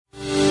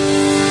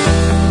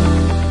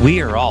We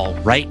are all,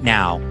 right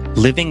now,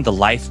 living the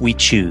life we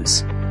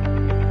choose.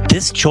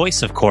 This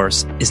choice, of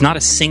course, is not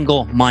a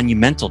single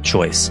monumental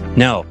choice.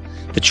 No,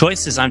 the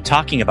choices I'm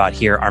talking about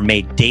here are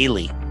made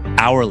daily,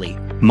 hourly,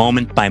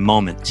 moment by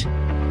moment.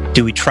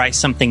 Do we try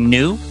something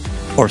new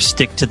or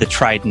stick to the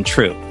tried and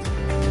true?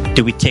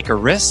 Do we take a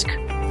risk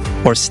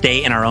or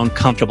stay in our own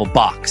comfortable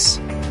box?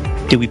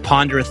 Do we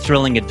ponder a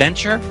thrilling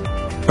adventure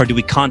or do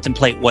we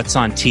contemplate what's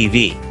on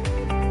TV?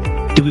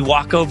 Do we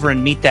walk over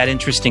and meet that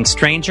interesting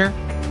stranger?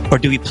 Or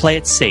do we play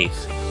it safe,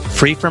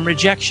 free from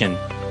rejection,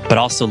 but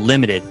also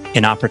limited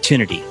in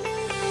opportunity?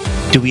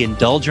 Do we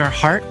indulge our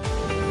heart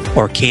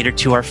or cater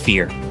to our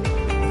fear?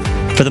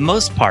 For the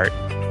most part,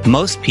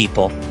 most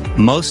people,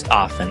 most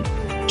often,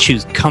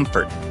 choose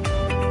comfort.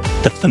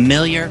 The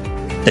familiar,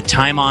 the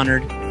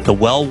time-honored, the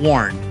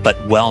well-worn, but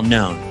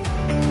well-known.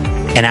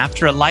 And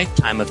after a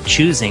lifetime of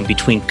choosing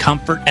between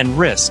comfort and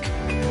risk,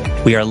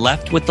 we are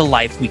left with the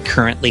life we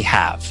currently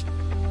have.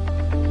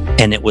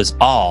 And it was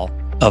all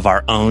of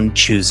our own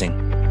choosing.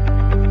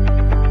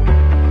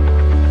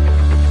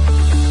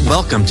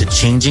 Welcome to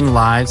Changing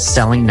Lives,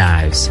 Selling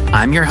Knives.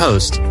 I'm your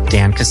host,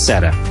 Dan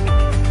Cassetta.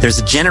 There's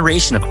a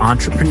generation of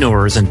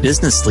entrepreneurs and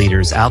business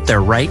leaders out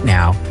there right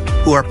now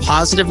who are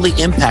positively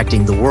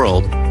impacting the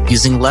world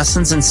using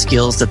lessons and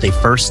skills that they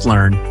first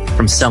learned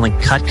from selling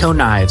Cutco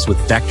knives with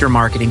Vector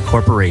Marketing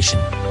Corporation.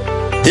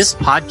 This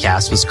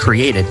podcast was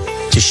created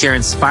to share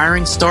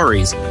inspiring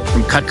stories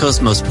from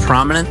Cutco's most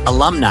prominent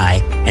alumni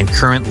and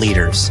current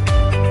leaders.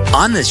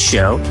 On this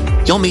show,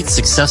 you'll meet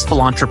successful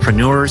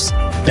entrepreneurs,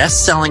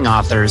 best-selling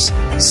authors,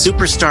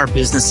 superstar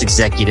business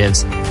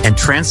executives, and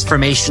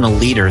transformational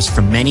leaders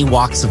from many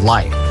walks of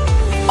life.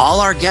 All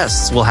our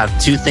guests will have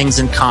two things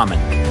in common.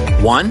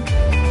 One,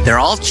 they're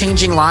all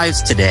changing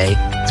lives today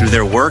through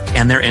their work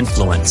and their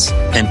influence.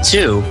 And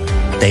two,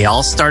 they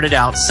all started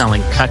out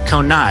selling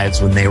Cutco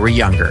knives when they were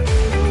younger.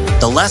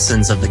 The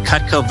lessons of the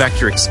Cutco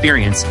Vector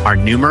experience are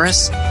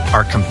numerous,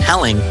 are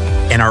compelling,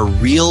 and are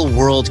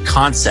real-world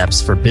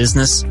concepts for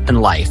business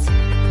and life.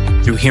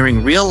 Through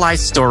hearing real-life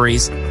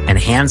stories and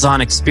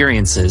hands-on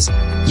experiences,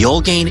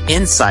 you'll gain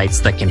insights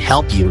that can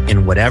help you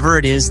in whatever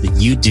it is that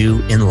you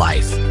do in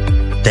life.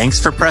 Thanks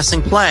for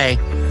pressing play.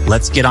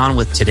 Let's get on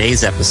with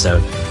today's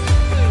episode.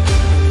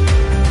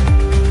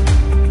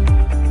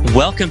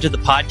 Welcome to the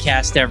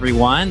podcast,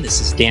 everyone.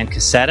 This is Dan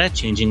Cassetta,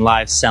 Changing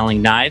Lives,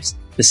 Selling Knives.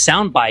 The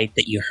soundbite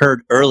that you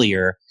heard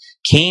earlier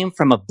came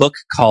from a book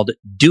called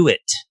Do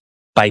It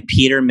by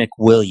Peter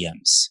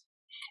McWilliams.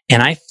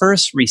 And I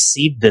first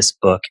received this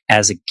book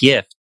as a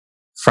gift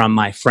from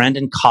my friend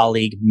and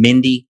colleague,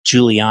 Mindy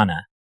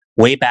Juliana,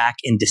 way back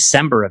in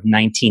December of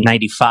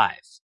 1995.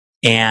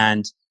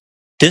 And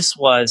this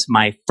was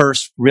my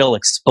first real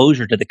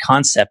exposure to the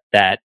concept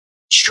that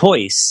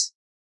choice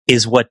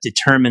is what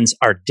determines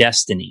our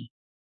destiny.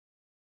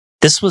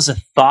 This was a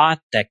thought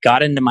that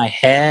got into my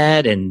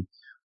head and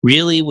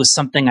really was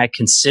something I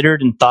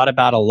considered and thought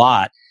about a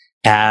lot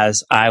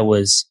as I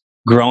was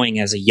growing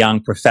as a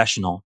young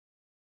professional.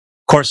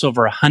 Of course,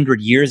 over 100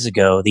 years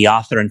ago, the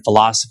author and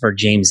philosopher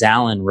James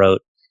Allen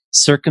wrote,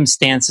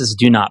 "Circumstances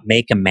do not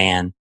make a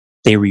man,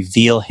 they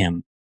reveal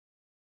him."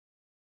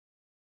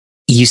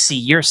 You see,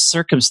 your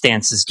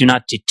circumstances do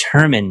not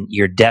determine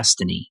your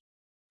destiny.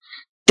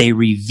 They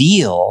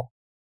reveal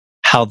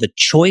how the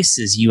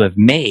choices you have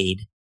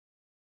made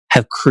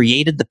have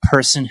created the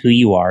person who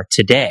you are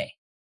today.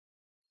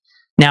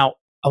 Now,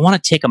 I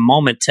want to take a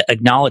moment to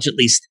acknowledge at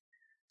least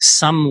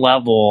some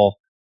level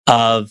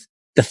of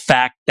the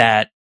fact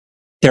that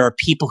there are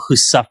people who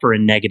suffer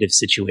in negative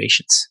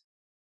situations.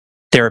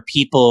 There are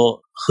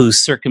people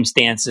whose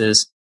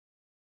circumstances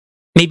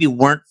maybe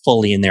weren't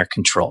fully in their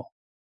control.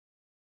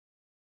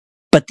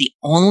 But the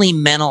only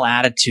mental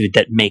attitude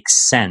that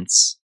makes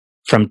sense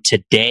from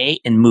today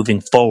and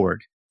moving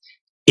forward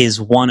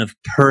is one of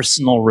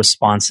personal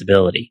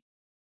responsibility.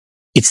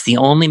 It's the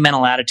only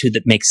mental attitude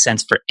that makes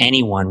sense for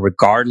anyone,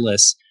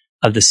 regardless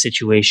of the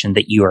situation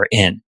that you are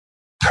in.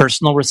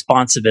 Personal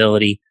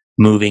responsibility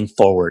moving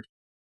forward.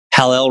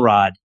 Hal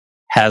Elrod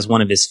has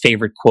one of his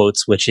favorite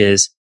quotes, which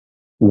is,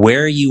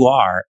 "Where you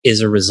are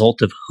is a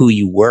result of who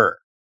you were,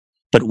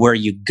 but where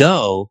you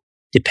go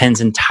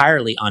depends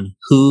entirely on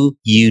who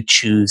you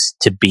choose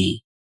to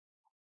be."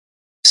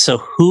 So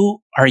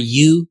who are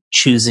you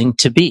choosing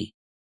to be?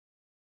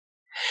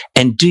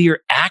 And do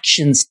your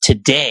actions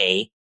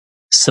today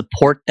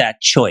support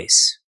that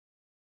choice?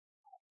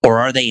 Or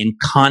are they in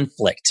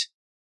conflict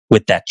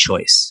with that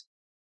choice?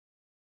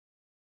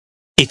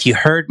 If you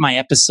heard my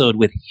episode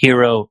with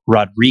Hiro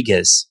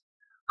Rodriguez,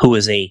 who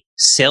is a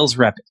sales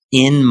rep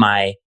in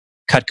my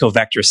Cutco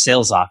Vector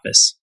sales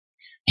office,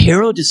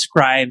 Hiro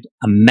described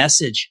a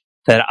message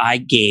that I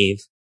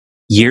gave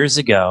years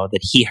ago that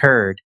he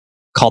heard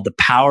called The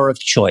Power of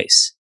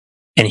Choice.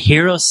 And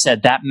Hiro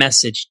said that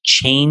message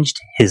changed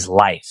his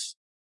life.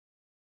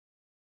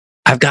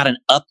 I've got an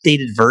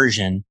updated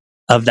version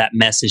of that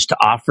message to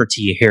offer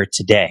to you here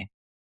today.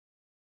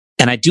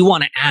 And I do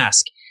want to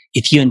ask,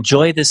 if you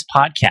enjoy this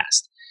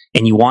podcast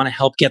and you want to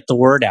help get the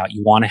word out,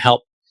 you want to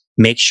help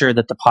make sure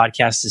that the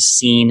podcast is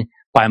seen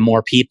by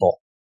more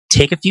people,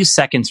 take a few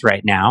seconds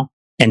right now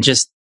and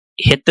just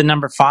hit the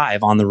number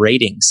 5 on the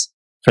ratings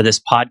for this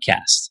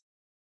podcast.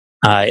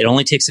 It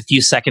only takes a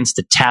few seconds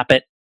to tap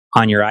it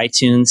on your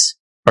iTunes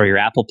or your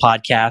Apple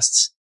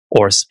Podcasts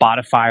or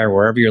Spotify or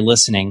wherever you're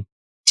listening.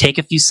 Take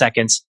a few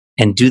seconds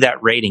and do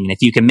that rating. And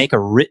if you can make a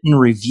written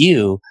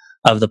review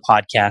of the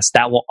podcast,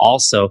 that will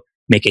also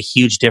make a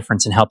huge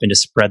difference in helping to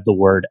spread the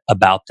word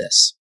about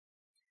this.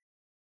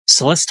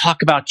 So let's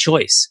talk about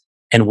choice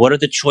and what are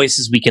the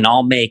choices we can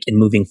all make in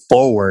moving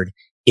forward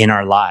in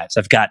our lives.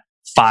 I've got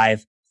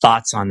 5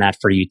 thoughts on that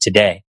for you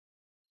today.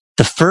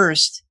 The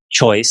first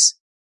choice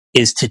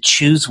is to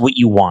choose what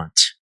you want.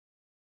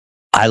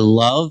 I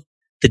love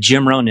the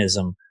Jim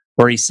Rohnism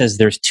where he says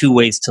there's 2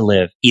 ways to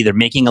live, either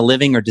making a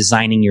living or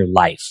designing your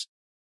life.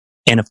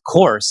 And of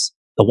course,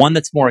 the one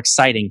that's more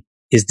exciting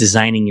is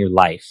designing your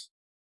life.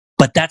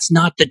 But that's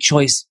not the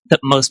choice that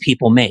most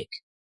people make.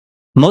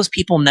 Most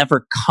people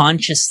never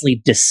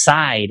consciously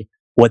decide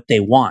what they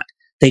want.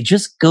 They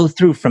just go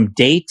through from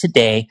day to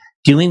day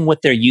doing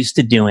what they're used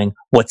to doing,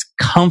 what's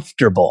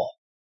comfortable,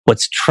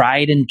 what's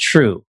tried and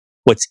true,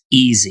 what's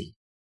easy.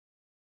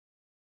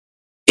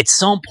 It's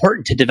so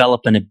important to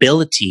develop an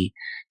ability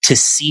to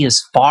see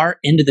as far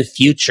into the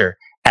future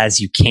as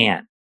you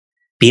can.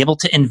 Be able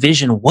to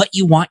envision what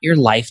you want your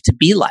life to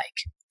be like.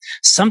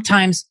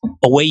 Sometimes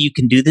a way you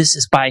can do this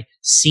is by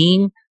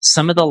seeing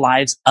some of the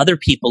lives other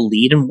people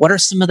lead and what are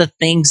some of the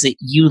things that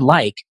you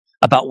like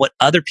about what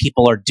other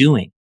people are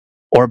doing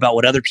or about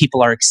what other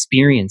people are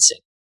experiencing.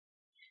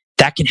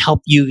 That can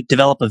help you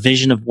develop a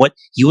vision of what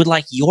you would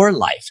like your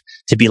life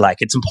to be like.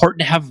 It's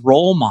important to have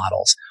role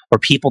models or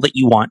people that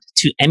you want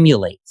to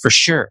emulate, for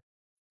sure.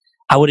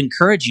 I would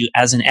encourage you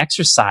as an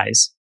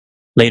exercise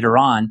later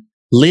on,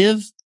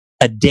 live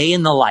a day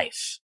in the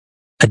life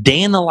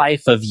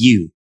of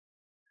you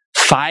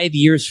 5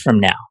 years from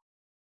now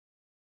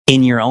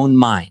in your own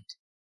mind.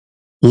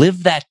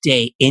 Live that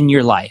day in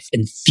your life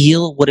and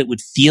feel what it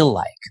would feel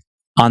like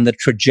on the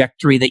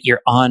trajectory that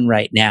you're on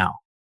right now.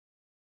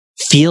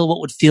 Feel what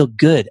would feel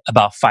good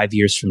about 5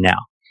 years from now.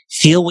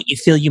 Feel what you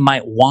feel you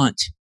might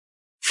want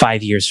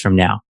 5 years from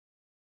now.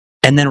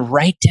 And then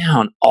write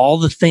down all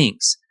the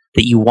things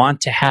that you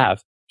want to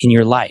have in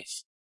your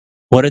life.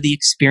 What are the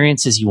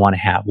experiences you want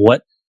to have?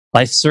 What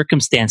life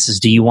circumstances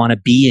do you want to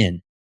be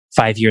in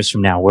 5 years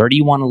from now? Where do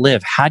you want to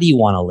live? How do you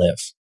want to live?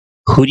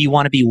 Who do you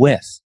want to be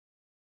with?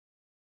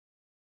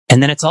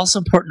 And then it's also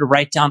important to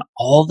write down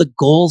all the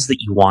goals that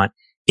you want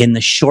in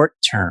the short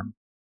term.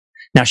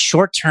 Now,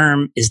 short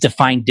term is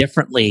defined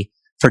differently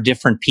for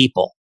different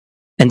people.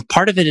 And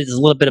part of it is a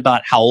little bit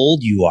about how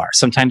old you are.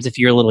 Sometimes if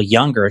you're a little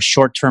younger, a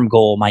short-term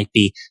goal might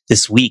be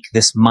this week,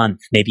 this month,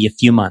 maybe a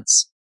few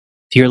months.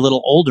 If you're a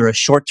little older, a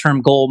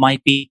short-term goal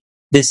might be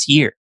this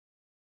year.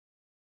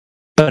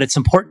 But it's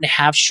important to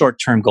have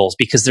short-term goals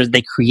because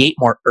they create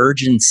more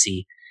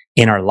urgency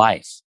in our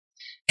life.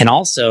 And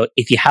also,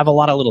 if you have a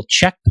lot of little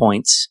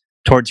checkpoints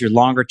towards your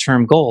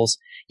longer-term goals,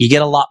 you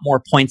get a lot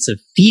more points of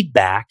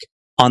feedback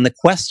on the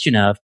question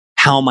of,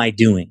 how am I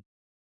doing?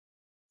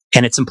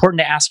 And it's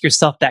important to ask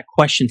yourself that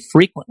question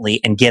frequently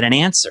and get an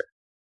answer,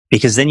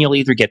 because then you'll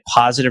either get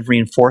positive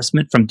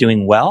reinforcement from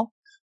doing well,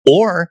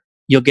 or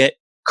you'll get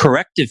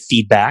corrective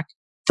feedback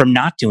from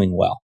not doing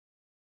well.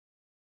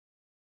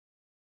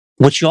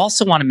 What you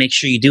also want to make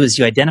sure you do is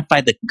you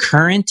identify the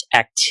current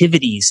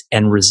activities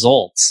and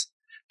results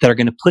that are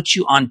going to put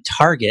you on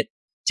target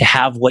to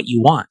have what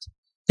you want.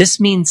 This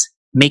means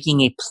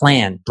making a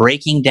plan,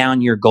 breaking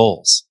down your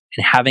goals,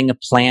 and having a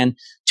plan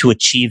to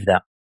achieve them.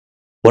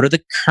 What are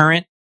the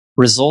current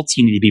results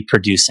you need to be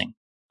producing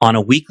on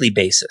a weekly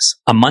basis,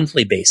 a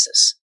monthly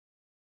basis?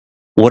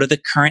 What are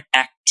the current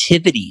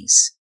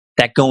activities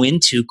that go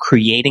into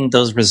creating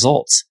those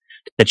results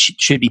that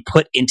should be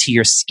put into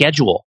your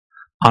schedule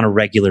on a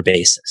regular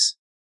basis?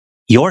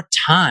 Your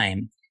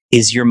time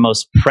is your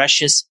most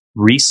precious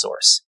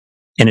resource.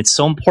 And it's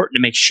so important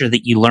to make sure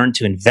that you learn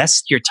to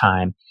invest your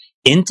time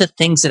into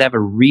things that have a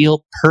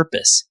real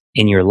purpose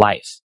in your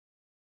life.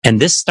 And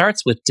this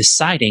starts with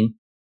deciding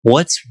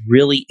what's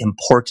really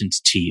important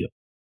to you.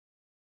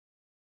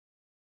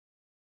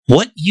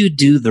 What you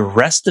do the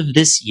rest of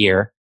this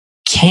year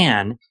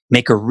can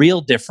make a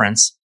real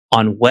difference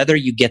on whether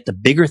you get the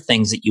bigger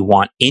things that you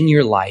want in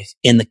your life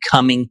in the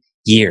coming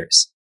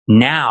years.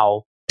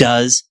 Now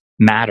does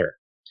matter.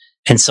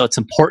 And so it's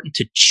important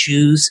to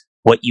choose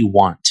what you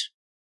want.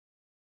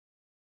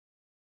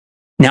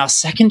 Now, a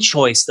second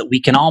choice that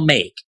we can all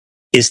make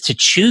is to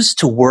choose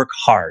to work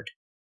hard.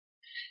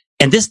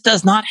 And this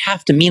does not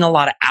have to mean a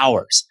lot of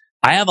hours.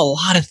 I have a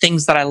lot of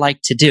things that I like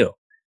to do,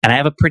 and I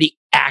have a pretty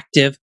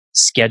active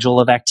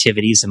schedule of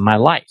activities in my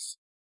life.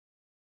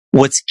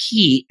 What's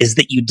key is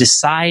that you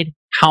decide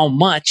how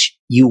much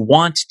you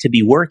want to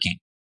be working.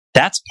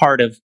 That's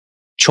part of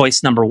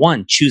choice number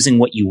 1, choosing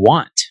what you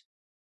want.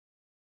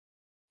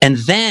 And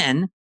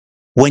then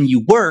when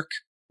you work.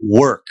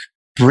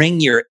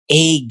 Bring your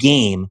A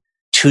game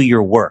to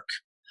your work.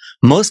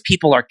 Most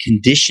people are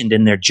conditioned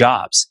in their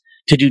jobs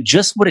to do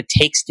just what it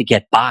takes to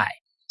get by.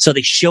 So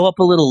they show up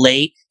a little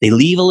late, they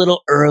leave a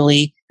little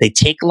early, they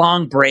take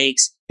long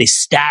breaks, They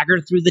stagger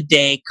through the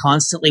day,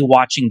 constantly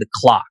watching the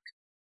clock.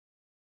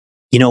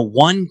 You know,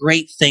 one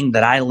great thing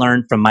that I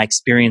learned from my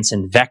experience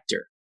in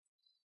Vector,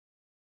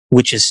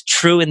 which is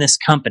true in this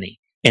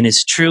company and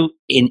is true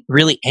in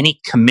really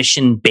any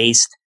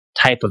commission-based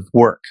type of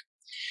work,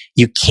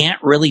 you can't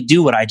really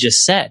do what I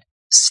just said,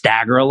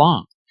 stagger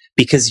along,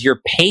 because your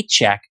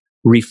paycheck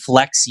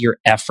reflects your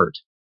effort.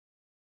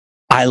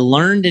 I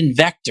learned in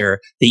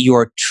Vector that you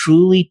are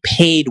truly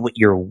paid what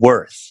you're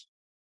worth.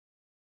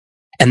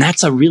 And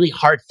that's a really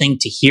hard thing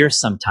to hear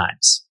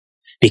sometimes.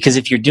 Because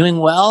if you're doing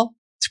well,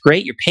 it's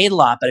great, you're paid a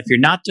lot. But if you're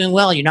not doing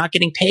well, you're not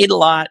getting paid a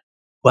lot.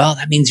 Well,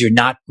 that means you're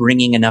not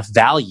bringing enough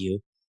value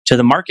to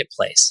the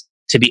marketplace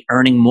to be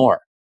earning more.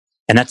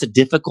 And that's a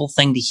difficult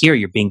thing to hear.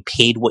 You're being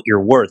paid what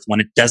you're worth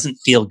when it doesn't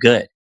feel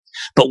good.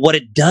 But what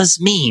it does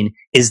mean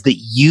is that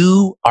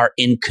you are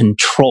in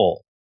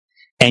control.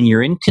 And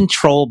you're in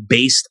control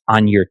based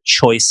on your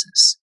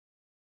choices.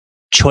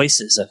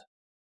 Choices of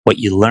what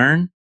you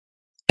learn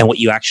and what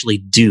you actually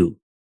do.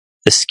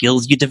 The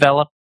skills you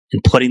develop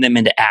and putting them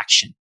into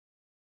action.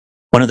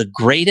 One of the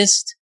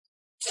greatest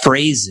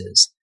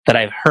phrases that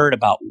I've heard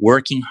about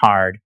working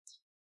hard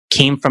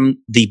came from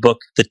the book,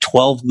 The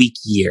 12-Week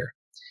Year.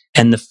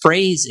 And the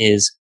phrase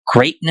is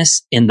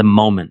greatness in the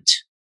moment.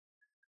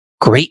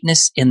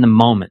 Greatness in the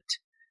moment.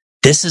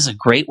 This is a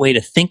great way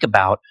to think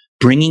about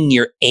bringing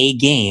your A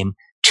game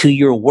to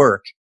your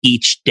work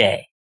each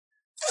day,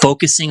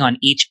 focusing on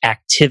each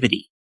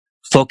activity,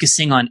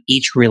 focusing on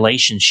each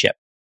relationship,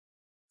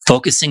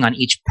 focusing on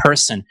each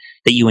person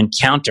that you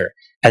encounter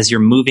as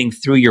you're moving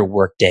through your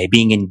workday,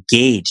 being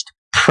engaged,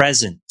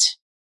 present,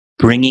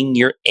 bringing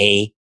your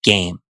A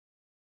game.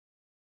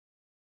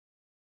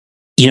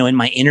 You know, in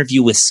my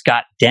interview with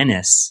Scott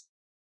Dennis,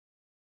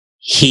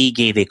 he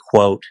gave a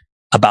quote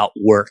about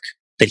work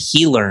that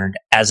he learned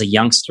as a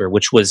youngster,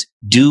 which was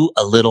do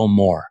a little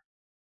more.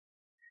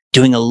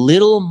 Doing a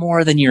little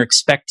more than you're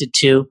expected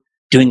to,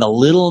 doing a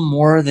little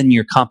more than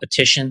your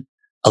competition,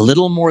 a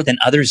little more than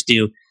others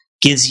do,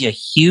 gives you a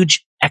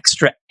huge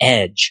extra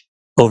edge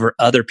over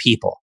other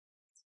people.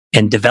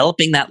 And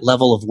developing that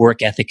level of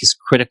work ethic is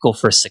critical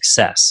for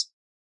success.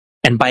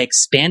 And by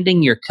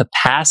expanding your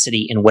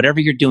capacity in whatever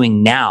you're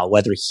doing now,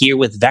 whether here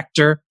with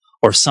Vector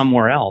or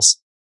somewhere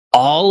else,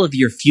 all of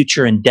your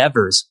future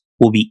endeavors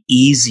will be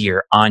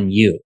easier on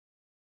you.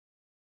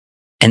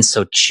 And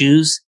so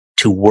choose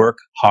to work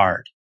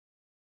hard.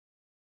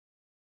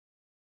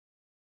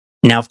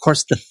 Now, of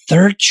course, the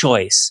third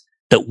choice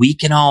that we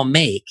can all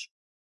make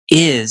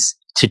is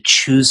to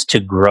choose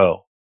to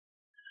grow.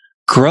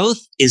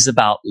 Growth is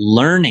about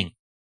learning.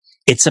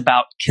 It's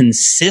about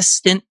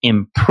consistent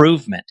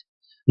improvement,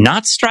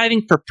 not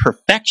striving for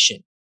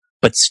perfection,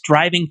 but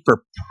striving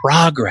for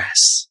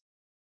progress.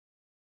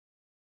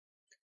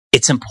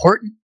 It's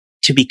important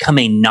to become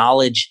a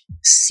knowledge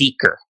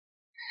seeker.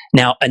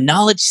 Now, a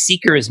knowledge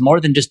seeker is more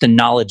than just a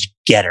knowledge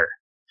getter.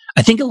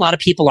 I think a lot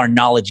of people are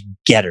knowledge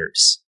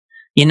getters.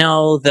 You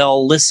know,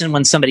 they'll listen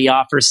when somebody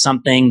offers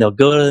something, they'll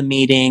go to the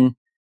meeting,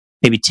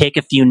 maybe take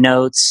a few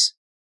notes.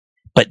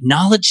 But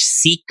knowledge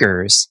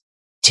seekers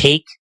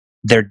take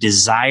their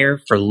desire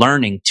for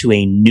learning to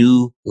a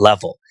new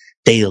level.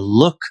 They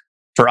look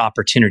for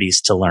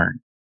opportunities to learn.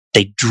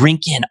 They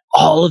drink in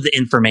all of the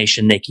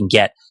information they can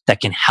get that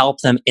can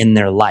help them in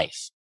their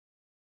life.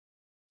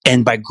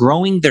 And by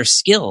growing their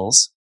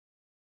skills,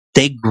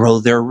 they grow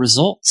their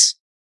results.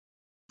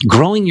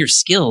 Growing your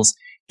skills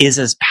is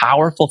as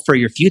powerful for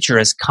your future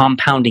as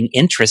compounding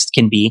interest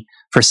can be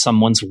for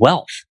someone's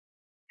wealth.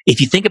 If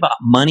you think about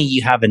money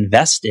you have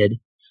invested,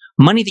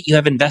 money that you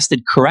have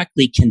invested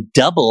correctly can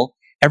double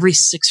every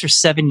 6 or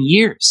 7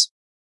 years,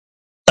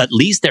 at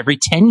least every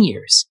 10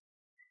 years.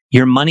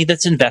 Your money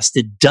that's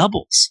invested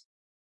doubles.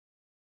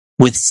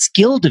 With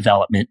skill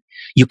development,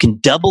 you can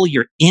double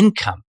your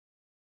income.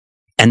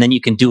 And then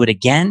you can do it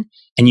again,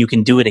 and you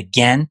can do it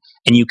again,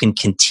 and you can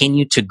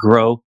continue to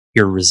grow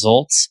your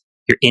results,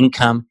 your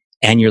income,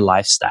 and your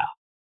lifestyle.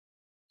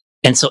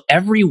 And so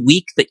every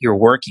week that you're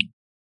working,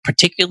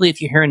 particularly if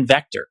you're here in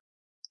Vector,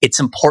 it's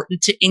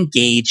important to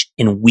engage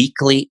in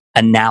weekly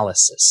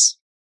analysis.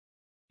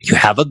 You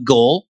have a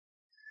goal,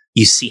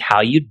 you see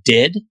how you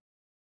did,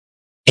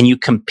 and you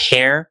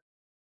compare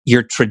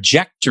your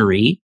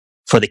trajectory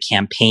for the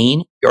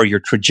campaign or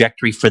your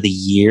trajectory for the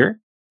year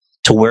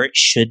to where it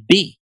should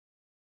be.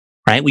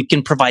 Right? We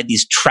can provide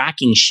these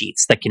tracking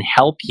sheets that can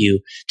help you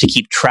to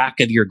keep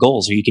track of your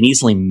goals, or you can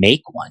easily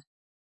make one.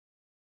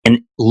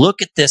 And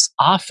look at this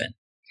often.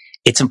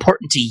 It's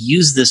important to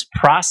use this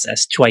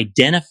process to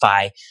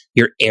identify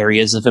your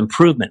areas of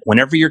improvement.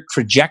 Whenever your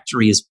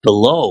trajectory is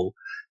below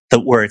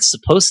where it's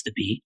supposed to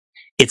be,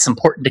 it's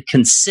important to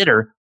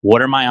consider,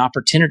 what are my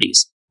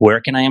opportunities?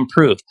 Where can I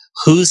improve?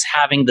 Who's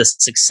having the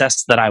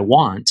success that I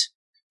want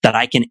that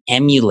I can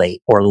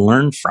emulate or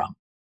learn from?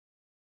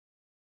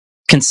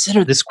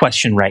 Consider this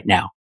question right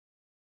now.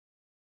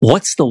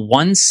 What's the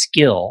one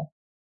skill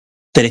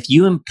that if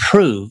you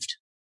improved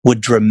would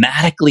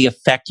dramatically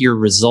affect your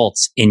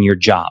results in your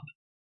job?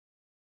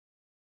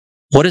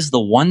 What is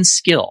the one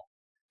skill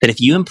that if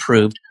you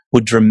improved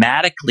would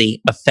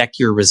dramatically affect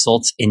your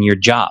results in your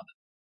job.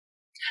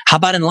 How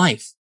about in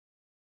life?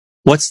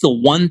 What's the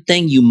one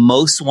thing you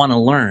most want to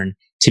learn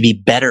to be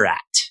better at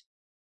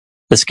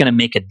that's going to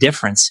make a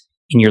difference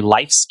in your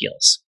life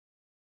skills?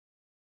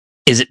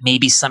 Is it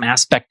maybe some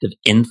aspect of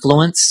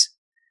influence,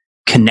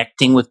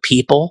 connecting with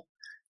people,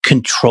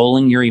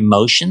 controlling your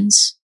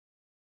emotions?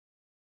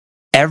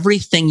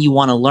 Everything you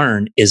want to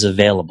learn is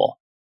available,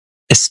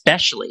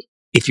 especially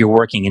if you're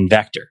working in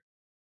Vector.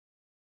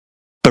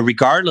 But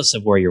regardless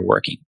of where you're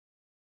working,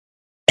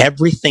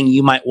 everything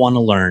you might want to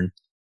learn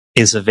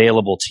is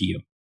available to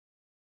you.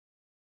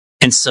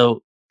 And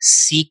so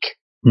seek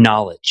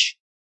knowledge,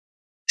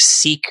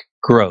 seek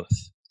growth,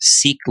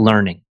 seek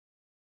learning.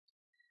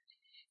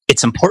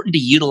 It's important to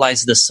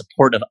utilize the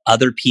support of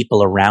other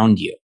people around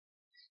you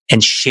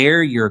and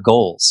share your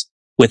goals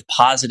with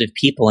positive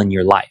people in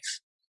your life,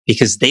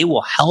 because they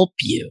will help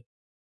you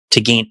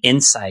to gain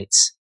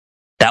insights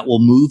that will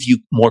move you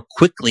more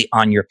quickly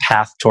on your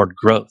path toward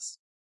growth.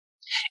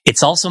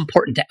 It's also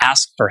important to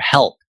ask for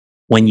help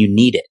when you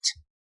need it.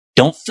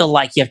 Don't feel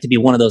like you have to be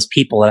one of those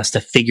people that has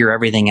to figure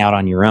everything out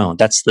on your own.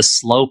 That's the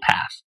slow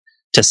path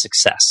to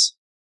success.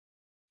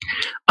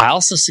 I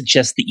also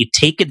suggest that you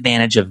take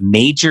advantage of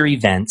major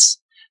events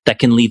that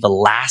can leave a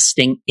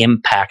lasting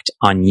impact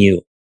on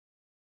you.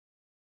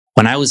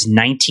 When I was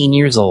 19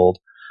 years old,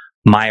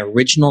 my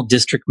original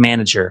district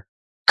manager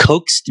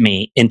coaxed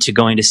me into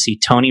going to see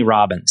Tony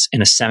Robbins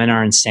in a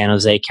seminar in San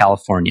Jose,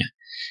 California.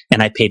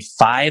 And I paid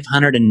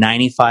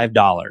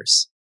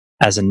 $595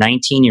 as a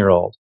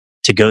 19-year-old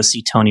to go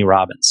see Tony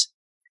Robbins.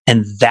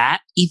 And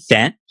that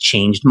event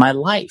changed my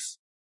life.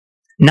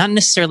 Not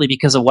necessarily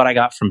because of what I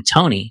got from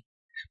Tony,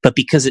 but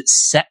because it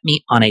set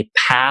me on a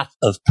path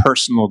of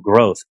personal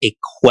growth, a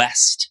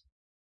quest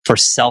for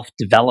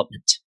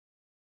self-development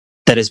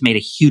that has made a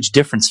huge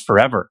difference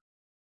forever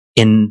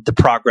in the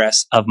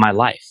progress of my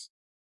life.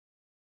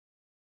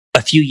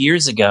 A few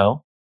years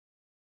ago,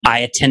 I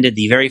attended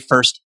the very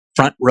first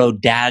Front Row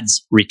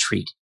Dads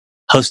retreat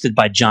hosted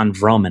by John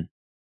Vroman.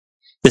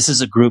 This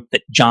is a group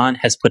that John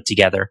has put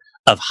together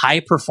of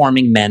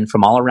high-performing men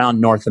from all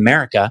around North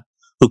America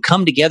who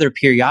come together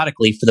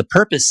periodically for the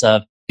purpose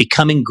of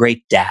becoming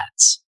great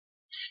dads.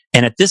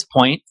 And at this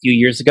point, a few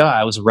years ago,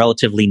 I was a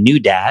relatively new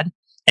dad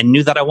and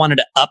knew that I wanted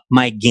to up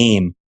my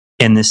game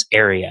in this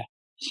area.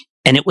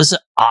 And it was an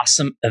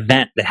awesome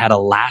event that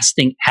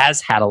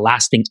has had a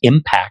lasting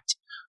impact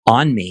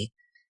on me.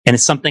 And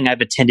it's something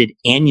I've attended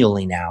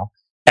annually now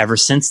ever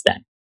since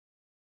then.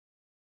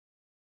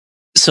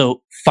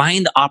 So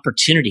find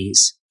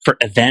opportunities for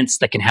events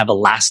that can have a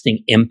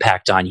lasting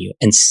impact on you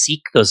and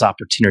seek those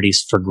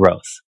opportunities for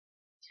growth.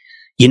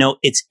 You know,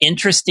 it's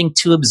interesting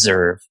to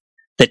observe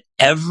that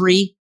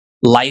every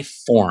life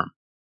form,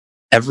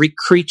 every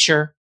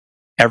creature,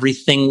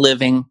 everything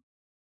living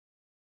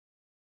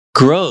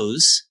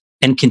grows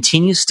and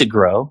continues to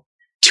grow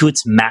to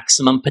its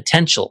maximum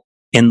potential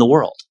in the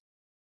world,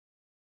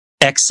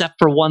 except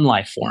for one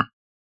life form.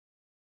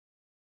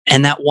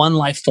 And that one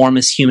life form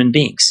is human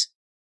beings.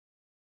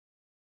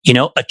 You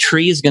know, a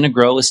tree is going to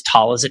grow as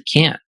tall as it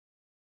can.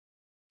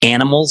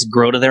 Animals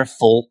grow to their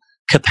full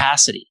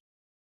capacity.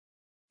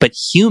 But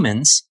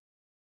humans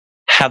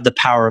have the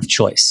power of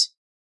choice.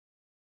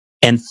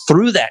 And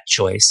through that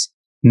choice,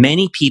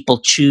 many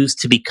people choose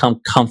to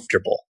become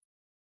comfortable.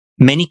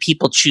 Many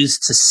people choose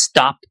to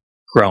stop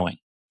growing,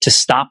 to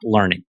stop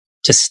learning,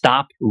 to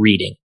stop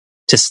reading,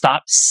 to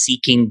stop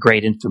seeking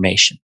great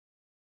information.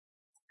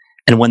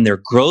 And when their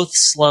growth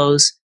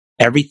slows,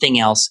 everything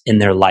else in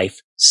their life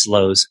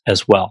slows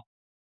as well.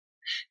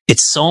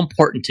 It's so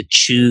important to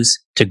choose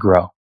to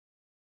grow.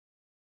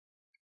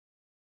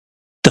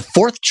 The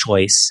fourth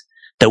choice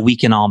that we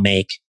can all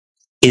make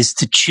is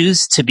to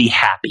choose to be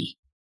happy.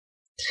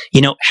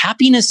 You know,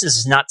 happiness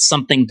is not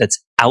something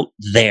that's out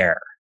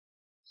there.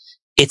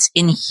 It's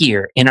in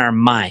here, in our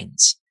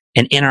minds,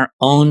 and in our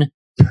own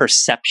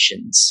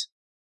perceptions.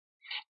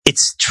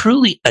 It's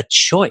truly a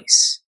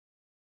choice.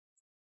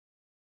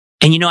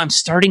 And you know, I'm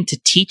starting to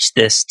teach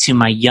this to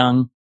my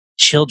young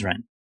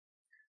children.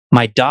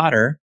 My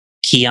daughter,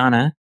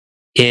 Kiana,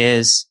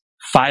 is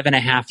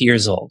 5.5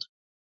 years old.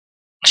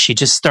 She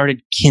just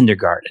started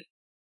kindergarten.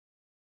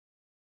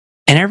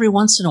 And every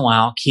once in a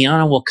while,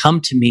 Kiana will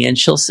come to me and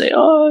she'll say,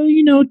 "Oh,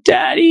 you know,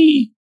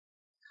 Daddy,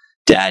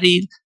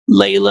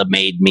 Layla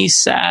made me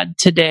sad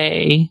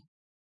today."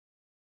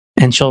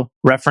 And she'll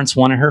reference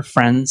one of her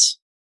friends.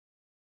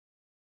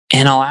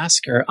 And I'll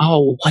ask her,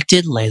 "Oh, what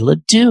did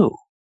Layla do?"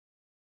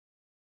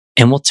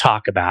 And we'll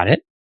talk about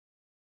it.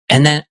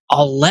 And then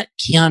I'll let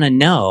Kiana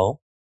know,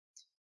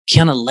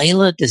 Kiana,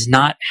 Layla does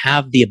not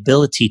have the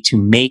ability to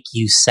make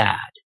you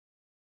sad.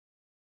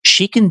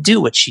 She can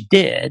do what she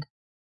did,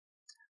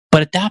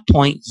 but at that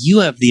point, you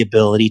have the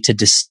ability to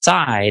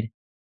decide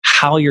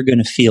how you're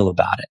going to feel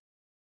about it.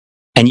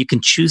 And you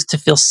can choose to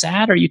feel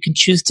sad or you can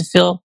choose to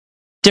feel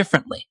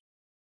differently.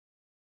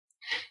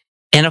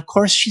 And of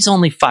course, she's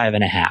only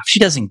 5.5. She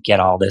doesn't get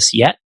all this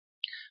yet,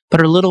 but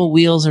her little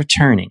wheels are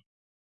turning.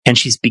 And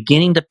she's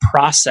beginning to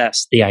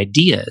process the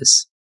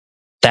ideas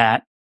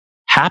that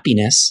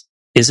happiness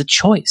is a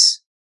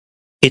choice.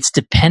 It's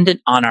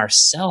dependent on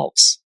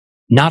ourselves,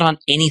 not on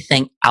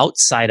anything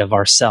outside of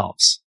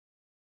ourselves.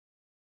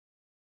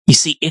 You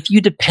see, if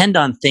you depend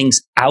on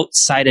things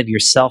outside of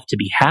yourself to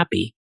be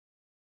happy,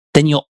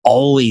 then you'll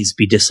always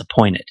be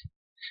disappointed,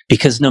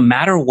 because no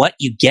matter what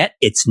you get,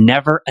 it's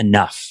never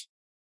enough.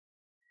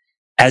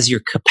 As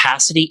your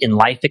capacity in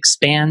life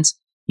expands,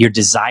 your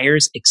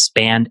desires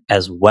expand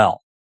as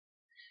well.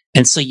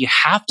 And so you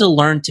have to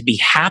learn to be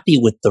happy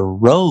with the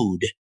road,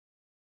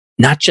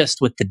 not just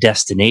with the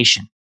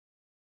destination.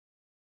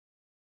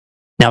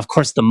 Now, of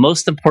course, the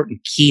most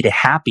important key to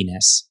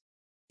happiness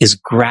is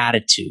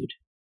gratitude.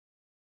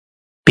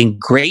 Being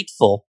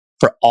grateful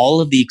for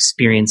all of the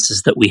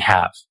experiences that we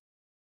have.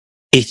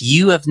 If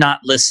you have not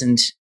listened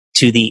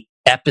to the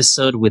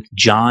episode with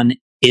John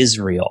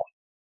Israel,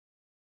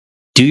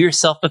 do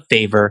yourself a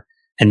favor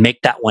and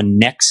make that one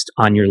next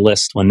on your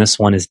list when this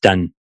one is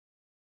done,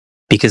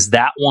 because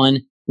that one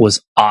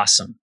was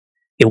awesome.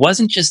 It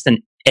wasn't just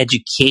an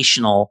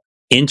educational,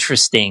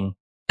 interesting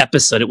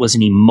episode. It was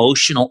an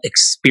emotional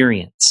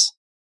experience.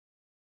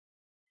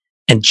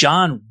 And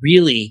John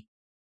really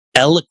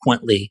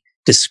eloquently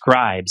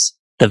describes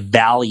the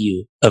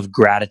value of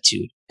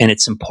gratitude and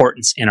its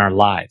importance in our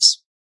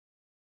lives.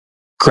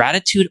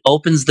 Gratitude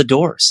opens the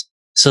doors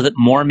so that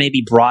more may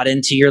be brought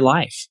into your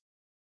life.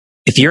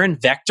 If you're in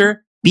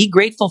Vector, be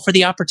grateful for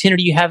the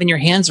opportunity you have in your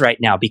hands right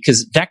now,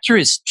 because Vector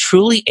is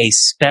truly a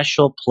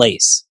special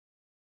place.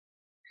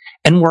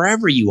 And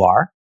wherever you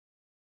are,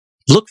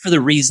 look for the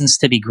reasons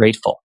to be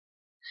grateful.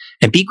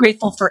 And be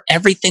grateful for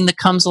everything that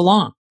comes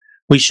along.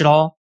 We should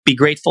all be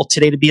grateful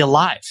today to be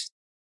alive.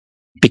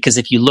 Because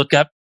if you look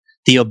up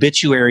the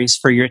obituaries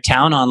for your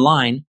town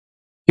online,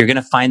 you're going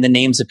to find the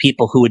names of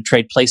people who would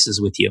trade places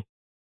with you.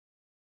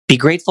 Be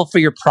grateful for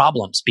your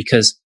problems,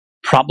 because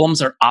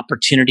problems are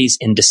opportunities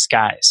in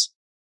disguise.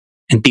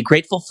 And be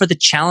grateful for the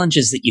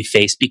challenges that you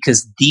face,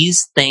 because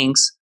these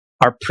things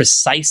are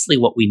precisely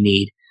what we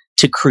need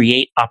to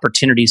create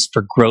opportunities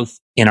for growth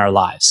in our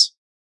lives.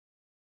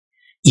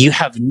 You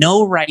have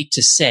no right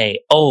to say,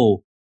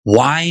 "Oh,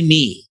 why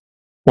me?"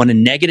 when a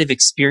negative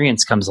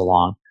experience comes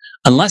along,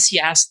 unless you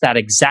ask that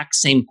exact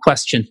same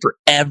question for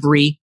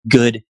every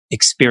good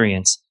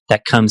experience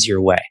that comes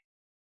your way.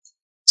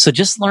 So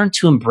just learn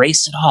to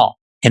embrace it all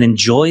and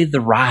enjoy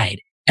the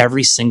ride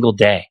every single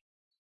day.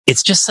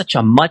 It's just such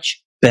a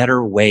much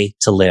better way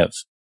to live.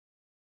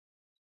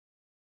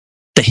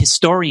 The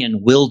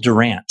historian Will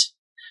Durant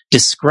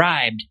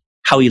described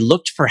how he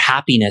looked for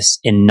happiness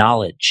in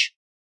knowledge,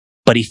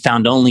 but he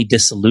found only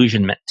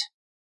disillusionment.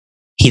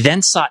 He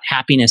then sought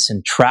happiness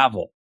in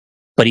travel,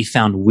 but he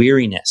found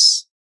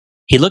weariness.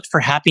 He looked for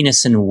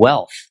happiness in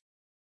wealth,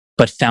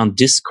 but found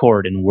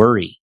discord and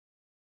worry.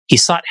 He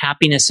sought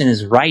happiness in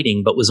his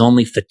writing, but was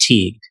only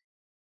fatigued.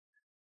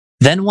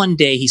 Then one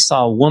day he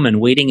saw a woman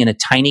waiting in a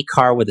tiny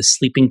car with a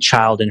sleeping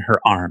child in her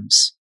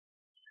arms.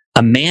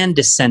 A man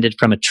descended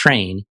from a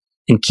train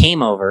and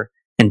came over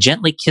and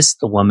gently kissed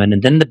the woman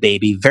and then the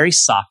baby very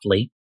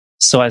softly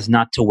so as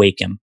not to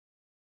wake him.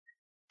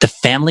 The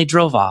family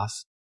drove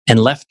off and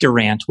left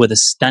Durant with a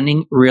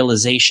stunning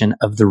realization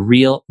of the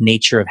real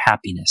nature of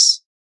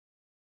happiness.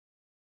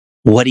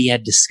 What he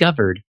had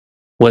discovered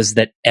was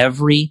that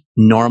every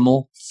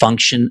normal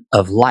function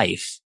of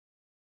life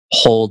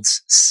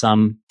holds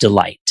some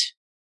delight.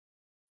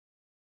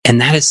 And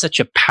that is such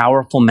a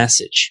powerful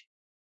message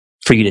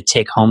for you to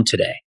take home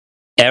today.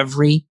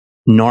 Every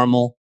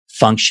normal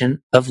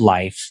function of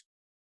life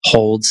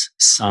holds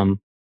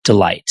some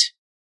delight.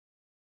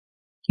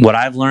 What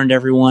I've learned,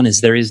 everyone,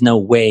 is there is no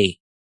way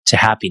to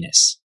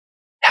happiness.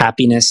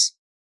 Happiness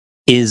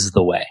is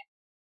the way.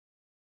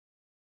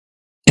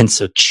 And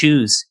so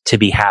choose to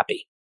be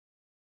happy.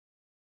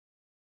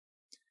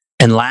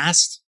 And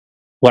last,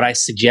 what I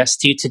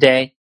suggest to you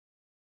today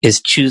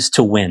is choose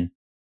to win.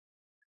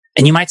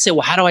 And you might say,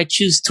 well, how do I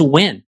choose to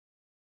win?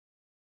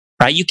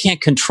 Right? You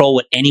can't control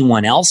what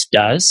anyone else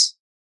does.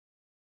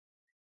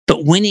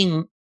 But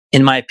winning,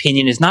 in my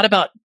opinion, is not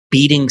about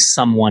beating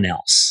someone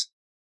else.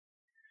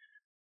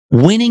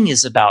 Winning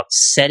is about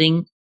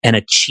setting and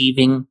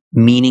achieving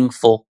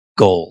meaningful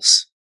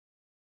goals.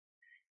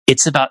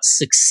 It's about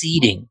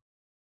succeeding,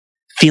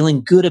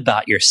 feeling good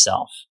about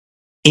yourself,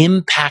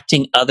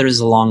 impacting others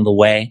along the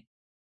way,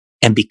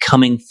 and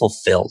becoming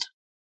fulfilled.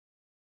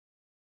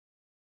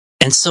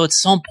 And so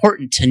it's so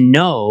important to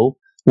know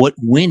what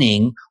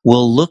winning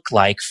will look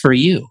like for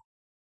you.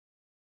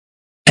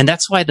 And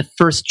that's why the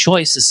first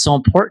choice is so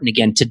important,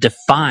 again, to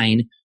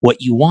define what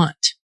you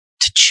want,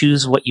 to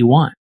choose what you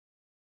want.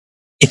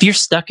 If you're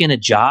stuck in a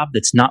job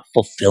that's not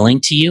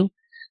fulfilling to you,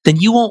 then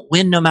you won't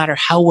win no matter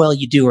how well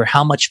you do or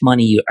how much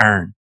money you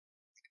earn.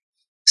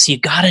 So you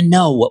got to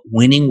know what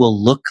winning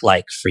will look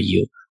like for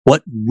you,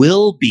 what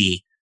will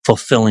be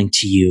fulfilling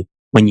to you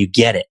when you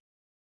get it.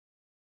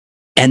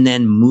 And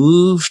then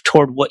move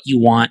toward what you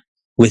want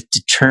with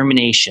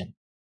determination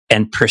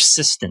and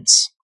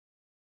persistence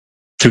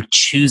through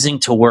choosing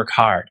to work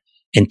hard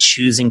and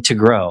choosing to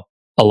grow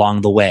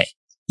along the way.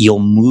 You'll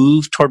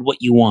move toward what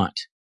you want,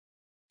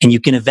 and you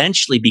can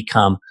eventually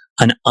become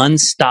an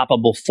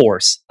unstoppable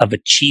force of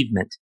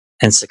achievement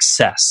and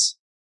success.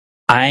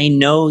 I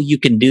know you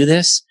can do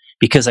this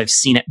because I've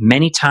seen it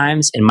many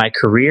times in my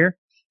career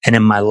and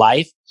in my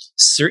life.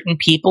 Certain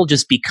people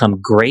just become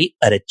great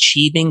at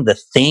achieving the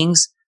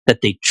things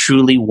that they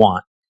truly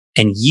want.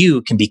 And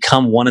you can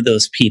become one of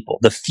those people,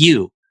 the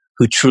few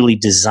who truly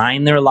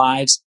design their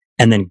lives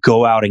and then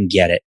go out and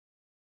get it.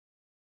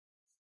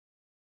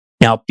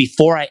 Now,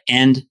 before I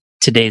end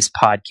today's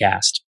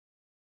podcast,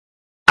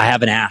 I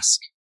have an ask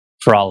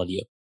for all of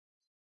you.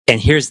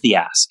 And here's the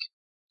ask.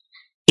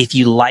 If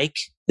you like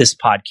this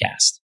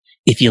podcast,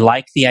 if you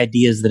like the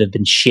ideas that have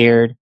been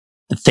shared,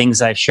 the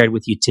things I've shared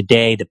with you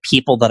today, the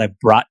people that I've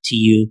brought to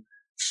you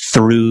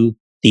through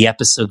the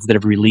episodes that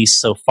have released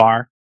so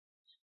far,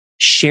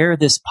 share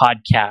this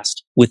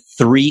podcast with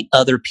 3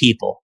 other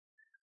people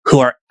who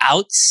are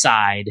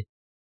outside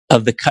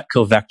of the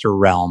Cutco Vector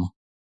realm.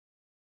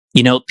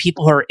 You know,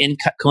 people who are in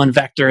Cutco and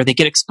Vector, they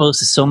get exposed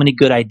to so many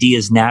good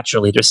ideas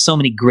naturally. There's so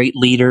many great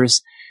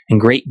leaders and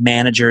great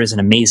managers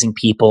and amazing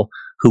people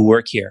who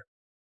work here.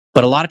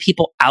 But a lot of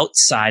people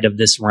outside of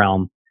this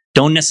realm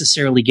don't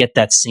necessarily get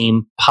that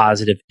same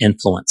positive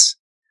influence.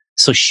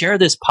 So share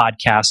this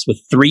podcast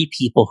with 3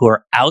 people who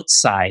are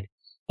outside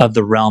of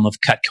the realm of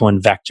Cutco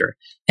and Vector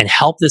and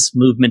help this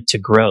movement to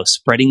grow,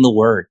 spreading the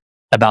word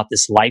about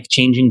this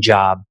life-changing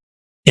job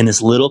in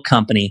this little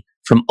company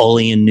from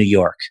Olean, New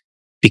York,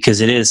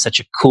 because it is such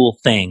a cool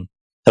thing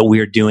that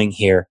we're doing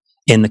here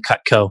in the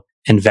Cutco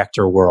and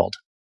Vector world.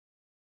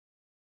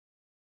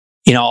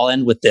 You know, I'll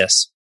end with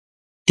this.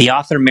 The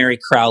author Mary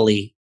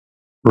Crowley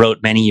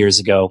wrote many years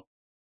ago,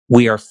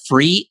 "We are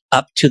free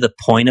up to the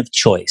point of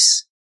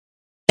choice,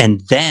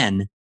 and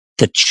then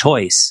the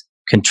choice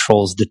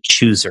controls the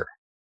chooser."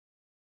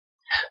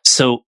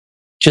 So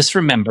just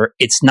remember,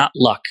 it's not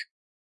luck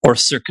or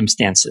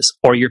circumstances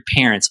or your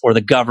parents or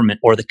the government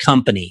or the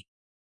company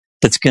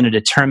that's going to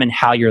determine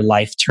how your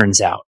life turns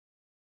out.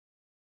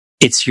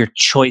 It's your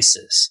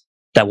choices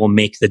that will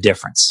make the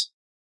difference.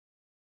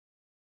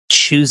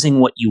 Choosing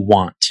what you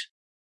want,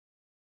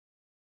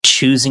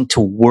 choosing to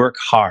work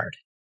hard,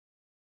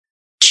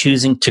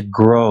 choosing to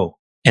grow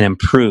and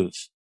improve,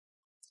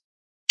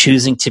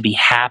 choosing to be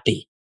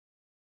happy,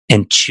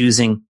 and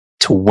choosing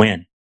to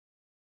win.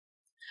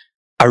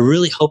 I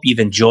really hope you've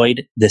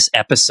enjoyed this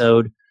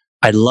episode.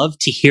 I'd love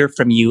to hear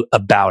from you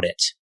about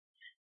it.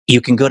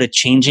 You can go to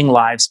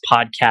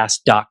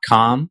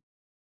changinglivespodcast.com,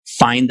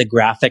 find the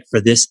graphic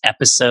for this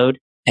episode,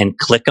 and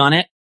click on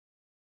it.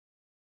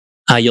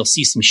 You'll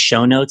see some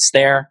show notes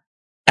there.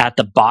 At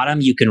the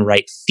bottom, you can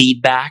write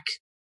feedback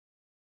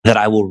that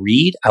I will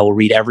read. I will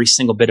read every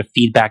single bit of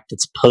feedback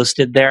that's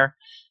posted there.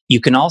 You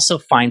can also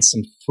find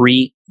some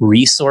free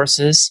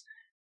resources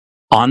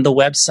on the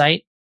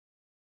website.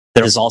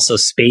 There's also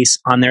space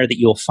on there that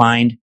you'll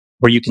find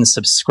where you can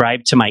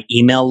subscribe to my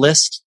email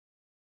list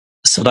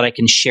so that I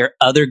can share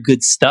other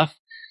good stuff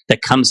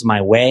that comes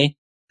my way.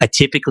 I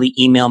typically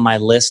email my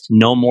list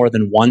no more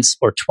than once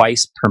or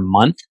twice per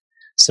month.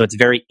 So it's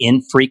very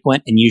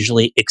infrequent and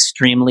usually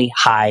extremely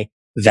high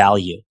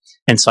value.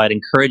 And so I'd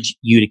encourage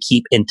you to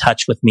keep in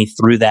touch with me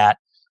through that.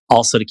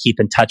 Also to keep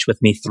in touch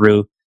with me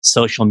through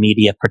social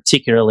media,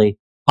 particularly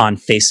on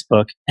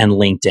Facebook and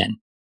LinkedIn.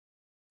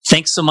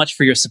 Thanks so much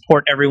for your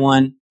support,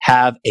 everyone.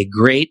 Have a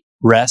great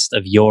rest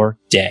of your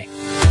day.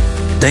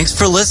 Thanks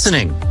for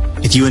listening.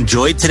 If you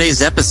enjoyed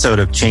today's episode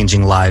of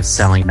Changing Lives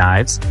Selling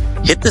Knives,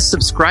 hit the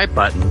subscribe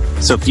button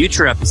so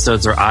future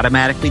episodes are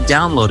automatically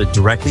downloaded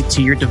directly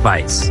to your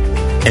device.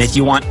 And if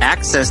you want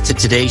access to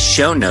today's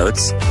show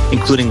notes,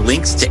 including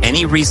links to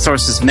any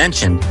resources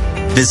mentioned,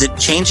 visit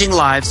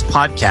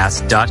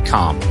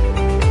changinglivespodcast.com.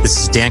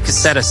 This is Dan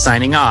Cassetta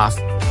signing off.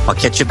 I'll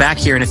catch you back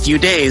here in a few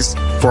days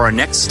for our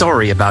next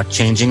story about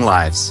changing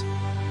lives.